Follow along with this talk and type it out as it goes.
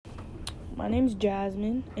My name's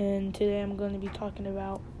Jasmine, and today I'm going to be talking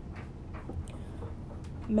about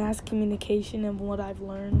mass communication and what I've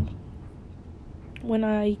learned. When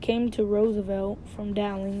I came to Roosevelt from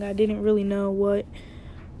Dowling, I didn't really know what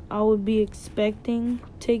I would be expecting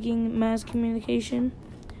taking mass communication,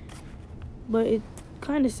 but it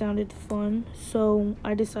kind of sounded fun, so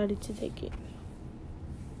I decided to take it.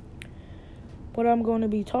 What I'm going to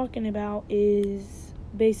be talking about is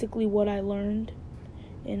basically what I learned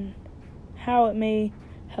and how it may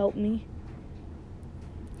help me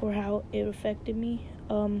or how it affected me.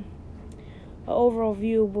 An overall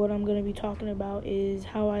view of what I'm going to be talking about is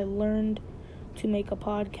how I learned to make a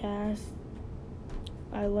podcast.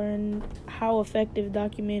 I learned how effective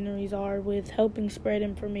documentaries are with helping spread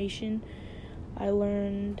information. I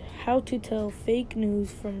learned how to tell fake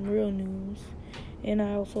news from real news. And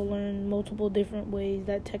I also learned multiple different ways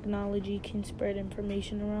that technology can spread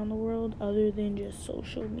information around the world other than just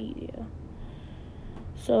social media.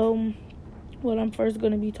 So, what I'm first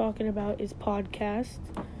going to be talking about is podcasts.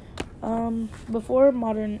 Before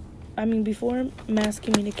mass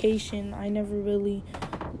communication, I never really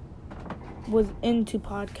was into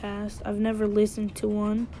podcasts. I've never listened to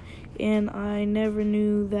one, and I never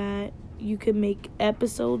knew that you could make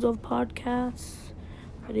episodes of podcasts.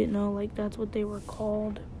 I didn't know, that's what they were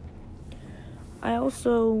called. I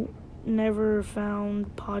also never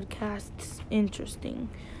found podcasts interesting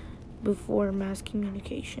before mass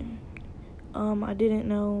communication. I didn't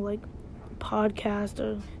know,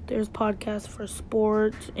 there's podcasts for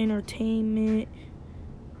sports, entertainment,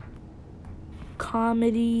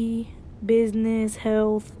 comedy, business,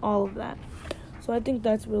 health, all of that. So I think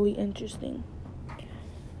that's really interesting.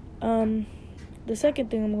 The second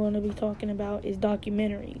thing I'm going to be talking about is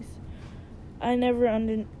documentaries. I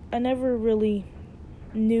never really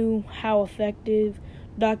knew how effective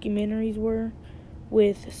documentaries were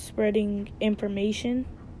with spreading information.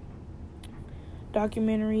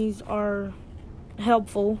 Documentaries are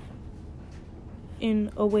helpful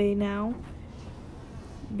in a way now.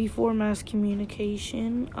 Before mass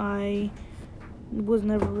communication, I was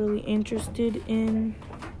never really interested in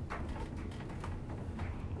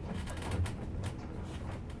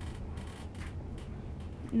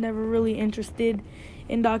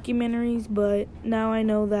documentaries, but now I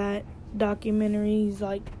know that documentaries,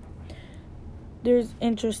 there's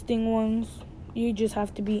interesting ones. You just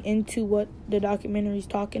have to be into what the documentary's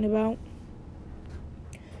talking about.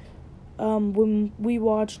 When we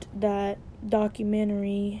watched that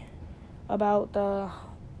documentary about the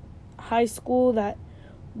high school that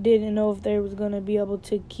didn't know if they was going to be able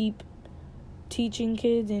to keep teaching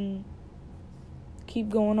kids and keep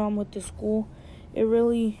going on with the school, it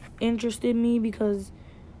really interested me because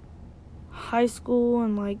high school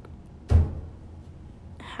and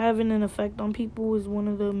having an effect on people is one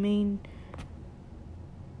of the main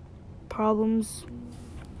problems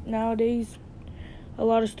nowadays. A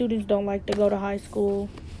lot of students don't like to go to high school.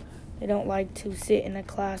 They don't like to sit in a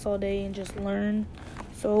class all day and just learn.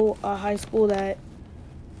 So a high school that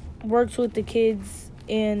works with the kids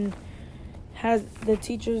and has the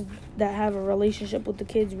teachers that have a relationship with the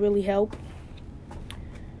kids really help.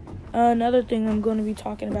 Another thing I'm going to be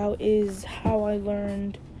talking about is how I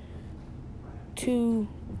learned to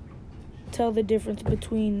tell the difference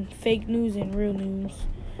between fake news and real news.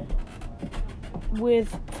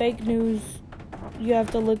 With fake news, you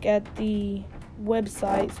have to look at the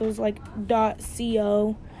website. So it's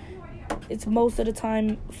 .co. It's most of the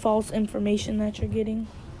time false information that you're getting.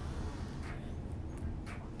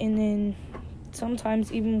 And then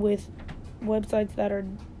sometimes even with websites that are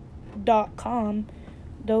 .com,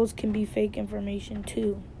 those can be fake information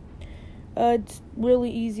too. It's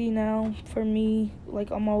really easy now for me.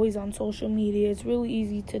 I'm always on social media. It's really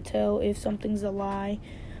easy to tell if something's a lie.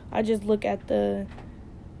 I just look at the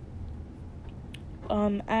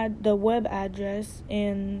web address,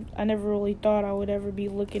 and I never really thought I would ever be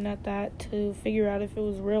looking at that to figure out if it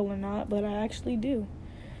was real or not, but I actually do.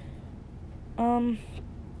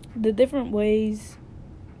 The different ways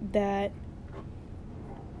that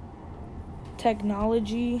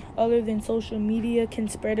technology other than social media can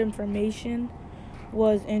spread information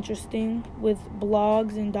was interesting with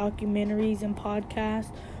blogs and documentaries and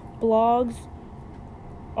podcasts. Blogs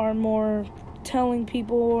are more telling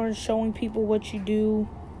people or showing people what you do.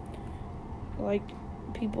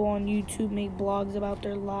 People on YouTube make blogs about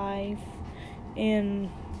their life,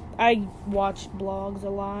 and I watch blogs a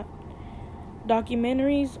lot.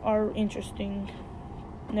 Documentaries are interesting.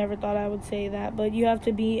 Never thought I would say that, but you have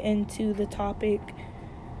to be into the topic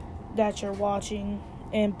that you're watching.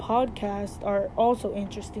 And podcasts are also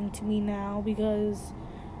interesting to me now because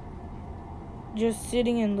just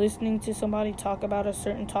sitting and listening to somebody talk about a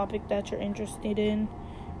certain topic that you're interested in,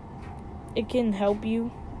 it can help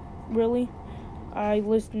you, really. I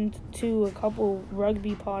listened to a couple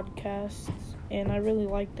rugby podcasts, and I really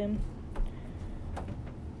liked them.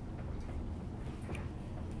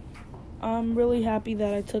 I'm really happy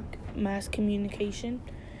that I took mass communication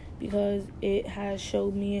because it has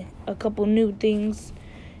showed me a couple new things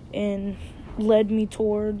and led me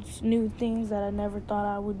towards new things that I never thought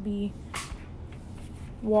I would be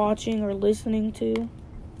watching or listening to.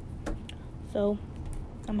 So,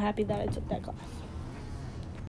 I'm happy that I took that class.